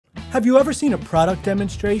Have you ever seen a product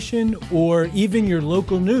demonstration or even your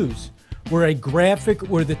local news where a graphic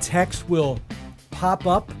or the text will pop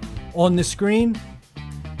up on the screen?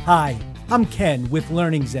 Hi, I'm Ken with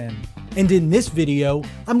LearningZen, and in this video,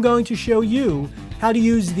 I'm going to show you how to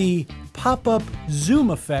use the pop-up zoom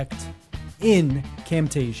effect in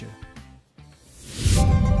Camtasia.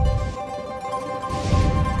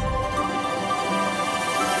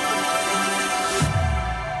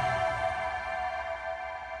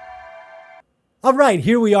 All right,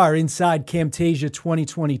 here we are inside Camtasia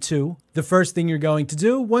 2022. The first thing you're going to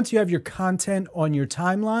do, once you have your content on your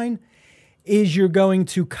timeline, is you're going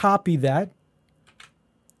to copy that.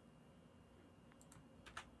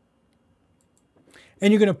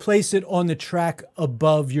 And you're going to place it on the track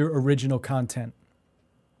above your original content.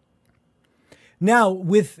 Now,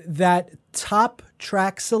 with that top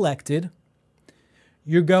track selected,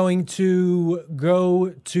 you're going to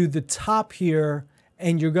go to the top here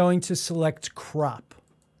and you're going to select crop.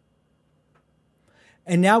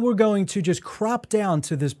 And now we're going to just crop down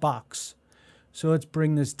to this box. So let's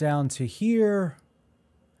bring this down to here.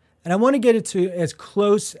 And I want to get it to as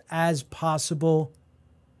close as possible,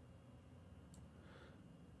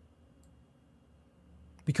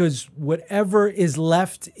 because whatever is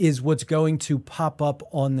left is what's going to pop up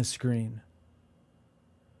on the screen.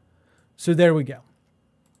 So there we go.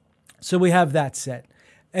 So we have that set.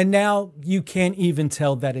 And now you can't even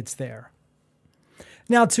tell that it's there.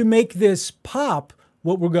 Now to make this pop,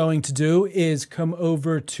 what we're going to do is come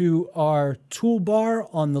over to our toolbar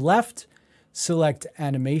on the left, select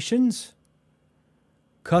Animations,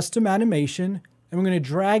 Custom Animation, and we're going to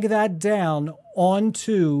drag that down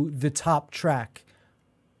onto the top track,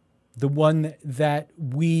 the one that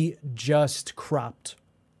we just cropped.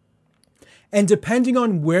 And depending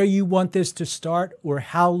on where you want this to start or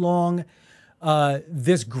how long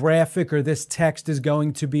this graphic or this text is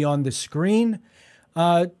going to be on the screen,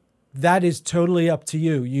 that is totally up to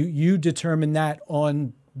you. You determine that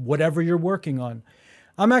on whatever you're working on.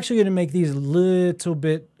 I'm actually going to make these a little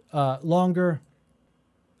bit longer.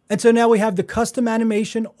 And so now we have the custom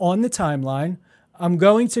animation on the timeline. I'm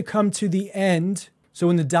going to come to the end. So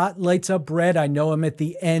when the dot lights up red, I know I'm at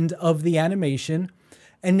the end of the animation.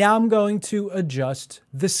 And now I'm going to adjust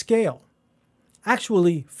the scale.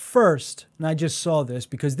 Actually, first, and I just saw this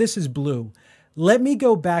because this is blue, let me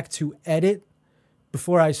go back to edit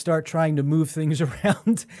before I start trying to move things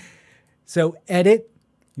around. So edit,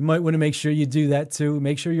 you might want to make sure you do that too.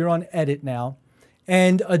 Make sure you're on edit now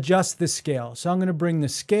and adjust the scale. So I'm going to bring the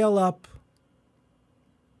scale up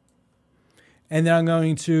and then I'm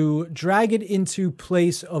going to drag it into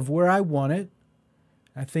place of where I want it.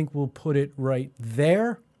 I think we'll put it right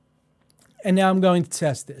there. And now I'm going to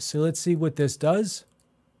test this. So let's see what this does.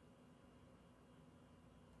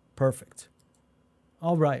 Perfect.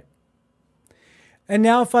 All right. And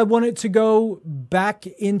now if I want it to go back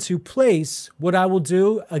into place, what I will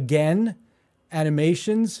do, again,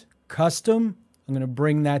 Animations, Custom, I'm going to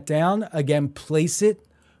bring that down. Again, place it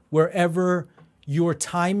wherever your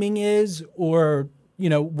timing is or,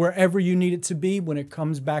 wherever you need it to be when it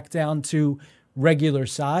comes back down to regular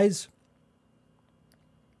size.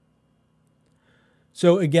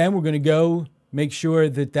 So again, we're going to go make sure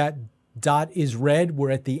that that dot is red. We're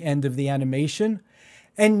at the end of the animation.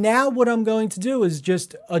 And now what I'm going to do is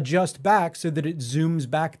just adjust back so that it zooms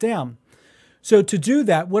back down. So to do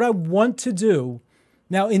that, what I want to do,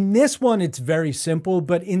 now in this one, it's very simple,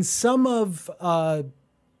 but in some of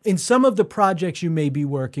the projects you may be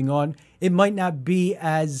working on, it might not be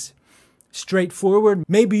as straightforward.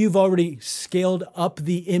 Maybe you've already scaled up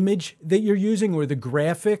the image that you're using or the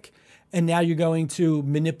graphic, and now you're going to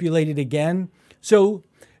manipulate it again. So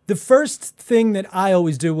the first thing that I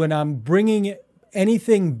always do when I'm bringing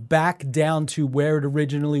anything back down to where it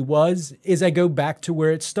originally was is I go back to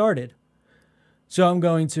where it started. So I'm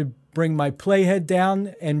going to bring my playhead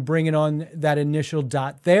down and bring it on that initial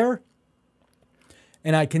dot there.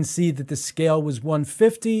 And I can see that the scale was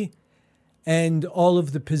 150 and all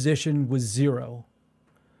of the position was 0.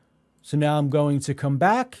 So now I'm going to come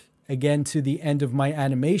back again to the end of my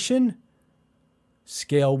animation,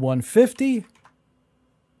 scale 150,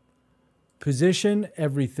 position,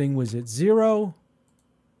 everything was at 0,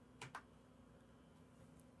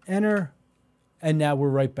 enter, and now we're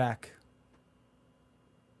right back.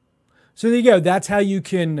 So there you go. That's how you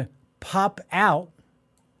can pop out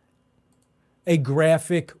a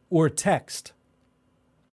graphic or text.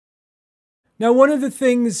 Now, one of the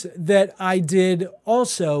things that I did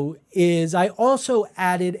also is I also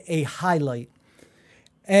added a highlight.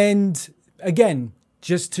 And again,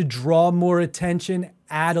 just to draw more attention,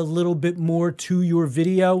 add a little bit more to your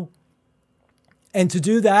video. And to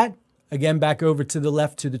do that, again, back over to the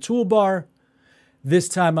left to the toolbar. This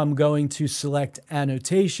time I'm going to select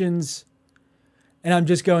annotations, and I'm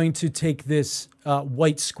just going to take this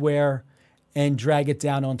white square and drag it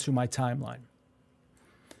down onto my timeline.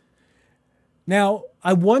 Now,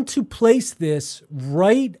 I want to place this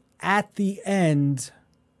right at the end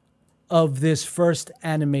of this first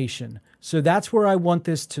animation. So that's where I want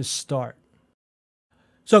this to start.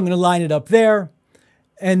 So I'm going to line it up there,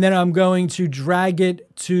 and then I'm going to drag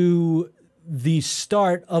it to the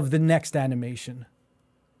start of the next animation.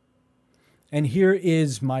 And here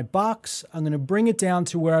is my box. I'm going to bring it down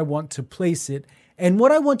to where I want to place it. And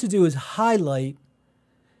what I want to do is highlight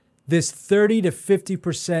this 30 to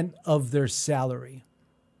 50% of their salary.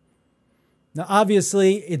 Now,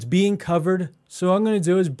 obviously, it's being covered. So what I'm going to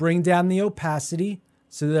do is bring down the opacity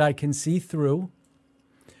so that I can see through.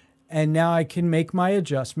 And now I can make my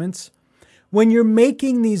adjustments. When you're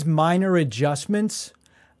making these minor adjustments,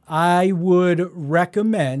 I would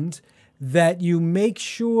recommend that you make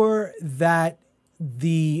sure that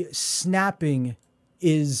the snapping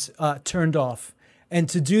is turned off. And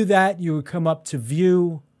to do that, you would come up to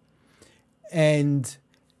View and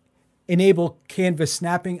enable canvas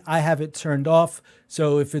snapping. I have it turned off.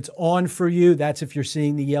 So if it's on for you, that's if you're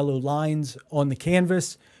seeing the yellow lines on the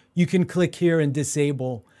canvas. You can click here and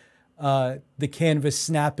disable the canvas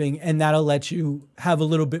snapping, and that'll let you have a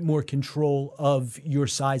little bit more control of your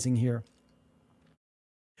sizing here.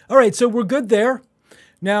 All right, so we're good there.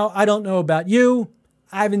 Now, I don't know about you.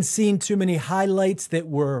 I haven't seen too many highlights that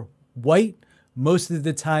were white. Most of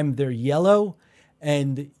the time they're yellow,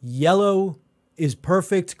 and yellow is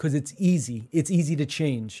perfect because it's easy. It's easy to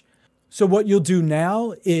change. So what you'll do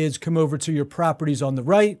now is come over to your properties on the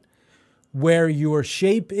right where your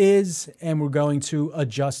shape is, and we're going to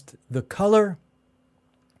adjust the color.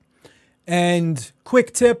 And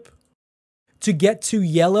quick tip, to get to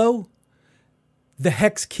yellow, the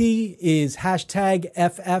hex key is hashtag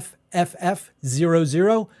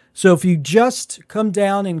FFFF00. So if you just come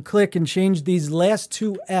down and click and change these last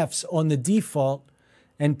two Fs on the default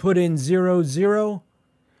and put in 00,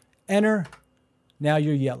 enter, now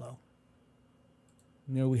you're yellow.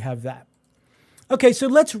 There we have that. Okay, so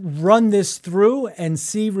let's run this through and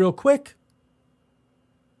see real quick.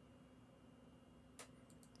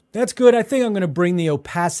 That's good. I think I'm going to bring the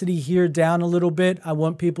opacity here down a little bit. I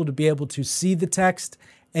want people to be able to see the text,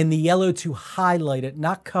 and the yellow to highlight it,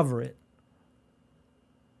 not cover it.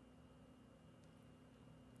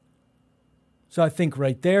 So I think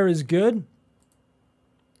right there is good.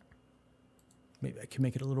 Maybe I can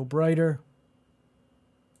make it a little brighter.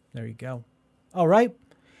 There you go. All right.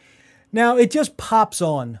 Now it just pops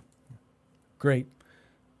on. Great.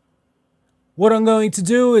 What I'm going to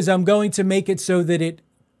do is I'm going to make it so that it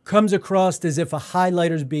comes across as if a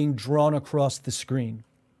highlighter is being drawn across the screen.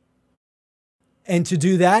 And to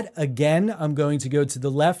do that, again, I'm going to go to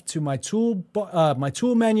the left to my tool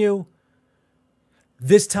menu.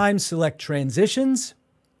 This time select Transitions.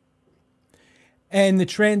 And the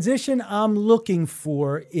transition I'm looking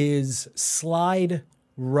for is Slide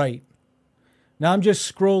Right. Now I'm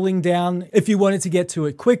just scrolling down. If you wanted to get to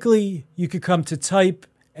it quickly, you could come to Type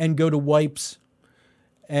and go to Wipes,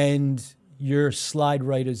 and your Slide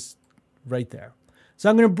Right is right there. So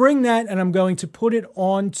I'm going to bring that and I'm going to put it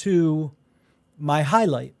onto my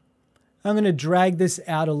highlight. I'm going to drag this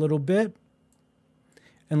out a little bit,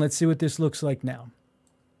 and let's see what this looks like now.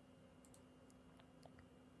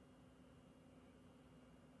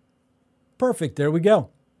 Perfect, there we go.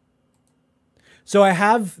 So I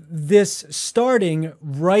have this starting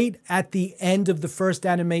right at the end of the first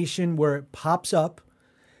animation where it pops up.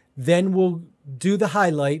 Then we'll do the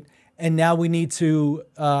highlight, and now we need to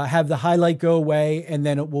have the highlight go away, and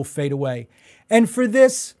then it will fade away. And for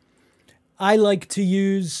this, I like to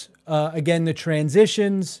use, again, the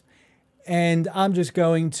transitions, and I'm just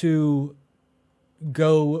going to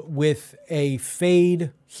go with a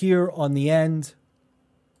fade here on the end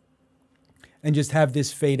and just have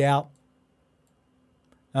this fade out.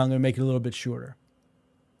 I'm going to make it a little bit shorter.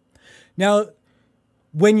 Now,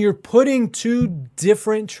 when you're putting two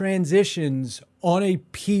different transitions on a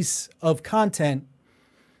piece of content,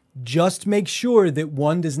 just make sure that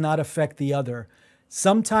one does not affect the other.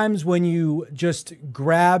 Sometimes when you just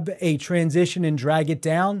grab a transition and drag it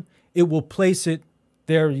down, it will place it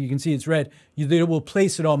there. You can see it's red. It will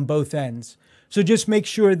place it on both ends. So just make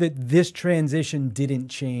sure that this transition didn't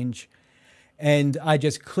change. And I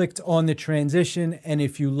just clicked on the transition, and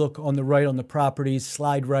if you look on the right on the properties,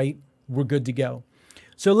 Slide Right, we're good to go.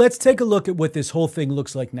 So let's take a look at what this whole thing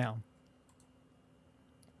looks like now.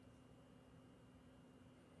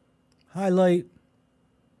 Highlight.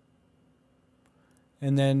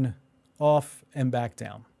 and then off and back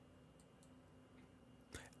down.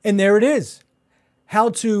 And there it is. How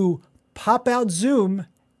to pop out zoom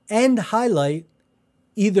and highlight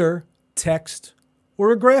either text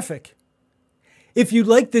or a graphic. If you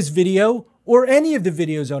like this video or any of the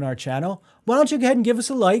videos on our channel, why don't you go ahead and give us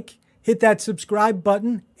a like, hit that subscribe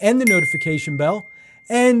button and the notification bell,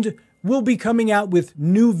 and we'll be coming out with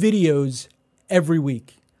new videos every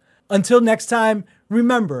week. Until next time,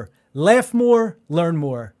 remember, laugh more, learn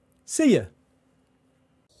more. See ya.